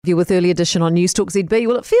You with Early Edition on News Talk ZB.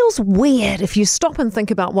 Well, it feels weird if you stop and think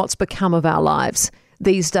about what's become of our lives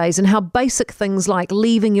these days and how basic things like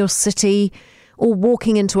leaving your city or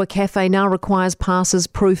walking into a cafe now requires passes,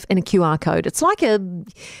 proof and a QR code. It's like a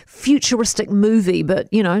futuristic movie, but,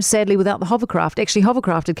 sadly without the hovercraft. Actually,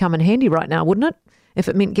 hovercraft would come in handy right now, wouldn't it? If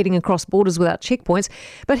it meant getting across borders without checkpoints.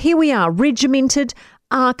 But here we are, regimented,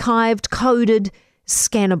 archived, coded,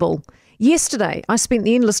 scannable. Yesterday, I spent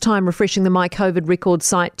the endless time refreshing the My COVID record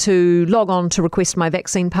site to log on to request my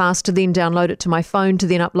vaccine pass, to then download it to my phone, to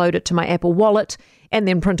then upload it to my Apple Wallet, and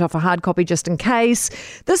then print off a hard copy just in case.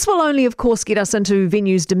 This will only, of course, get us into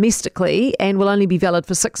venues domestically and will only be valid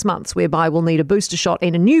for 6 months, whereby we'll need a booster shot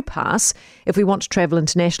and a new pass. If we want to travel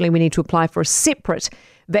internationally, we need to apply for a separate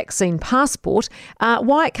vaccine passport.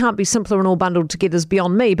 Why it can't be simpler and all bundled together is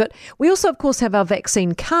beyond me. But we also, of course, have our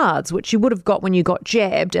vaccine cards, which you would have got when you got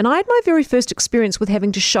jabbed. And I had my very first experience with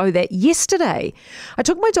having to show that yesterday. I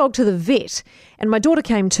took my dog to the vet and my daughter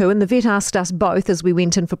came too, and the vet asked us both as we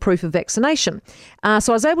went in for proof of vaccination.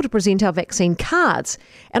 So I was able to present our vaccine cards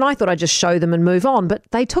and I thought I'd just show them and move on, but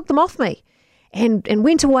they took them off me and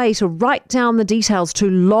went away to write down the details to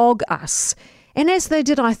log us. And as they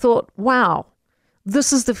did, I thought, wow,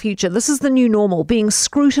 this is the future. This is the new normal, being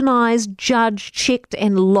scrutinised, judged, checked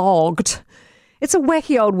and logged. It's a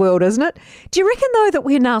wacky old world, isn't it? Do you reckon, though, that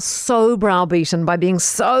we're now so browbeaten by being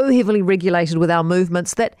so heavily regulated with our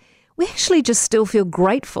movements that we actually just still feel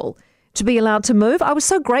grateful to be allowed to move? I was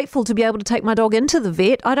so grateful to be able to take my dog into the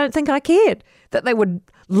vet, I don't think I cared that they were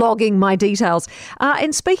logging my details.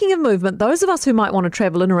 And speaking of movement, those of us who might want to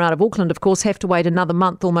travel in or out of Auckland, of course, have to wait another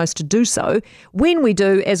month almost to do so. When we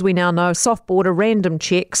do, as we now know, soft border, random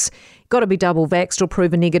checks, got to be double vaxxed or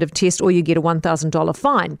prove a negative test or you get a $1,000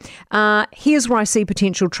 fine. Here's where I see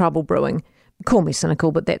potential trouble brewing. Call me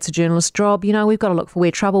cynical, but that's a journalist's job. We've got to look for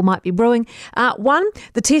where trouble might be brewing. One,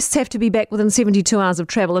 the tests have to be back within 72 hours of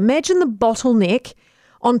travel. Imagine the bottleneck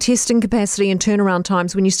on testing capacity and turnaround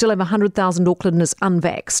times when you still have 100,000 Aucklanders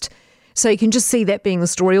unvaxxed. So you can just see that being the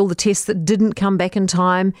story, all the tests that didn't come back in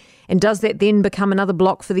time. And does that then become another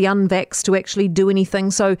block for the unvaxxed to actually do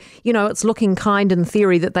anything? So, it's looking kind in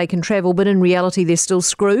theory that they can travel, but in reality they're still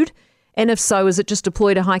screwed. And if so, is it just a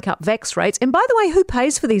ploy to hike up vax rates? And by the way, who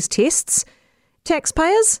pays for these tests?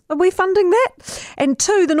 Taxpayers? Are we funding that? And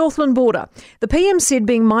two, the Northland border. The PM said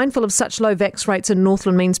being mindful of such low vax rates in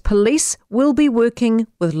Northland means police will be working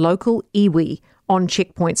with local iwi on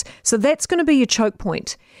checkpoints. So that's going to be your choke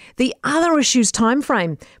point. The other issue's time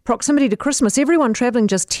frame, proximity to Christmas. Everyone travelling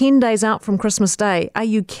just 10 days out from Christmas Day. Are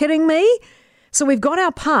you kidding me? So we've got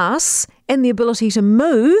our pass and the ability to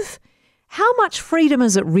move. How much freedom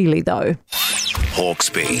is it really, though?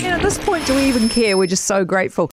 Hawkesby. And at this point, do we even care? We're just so grateful.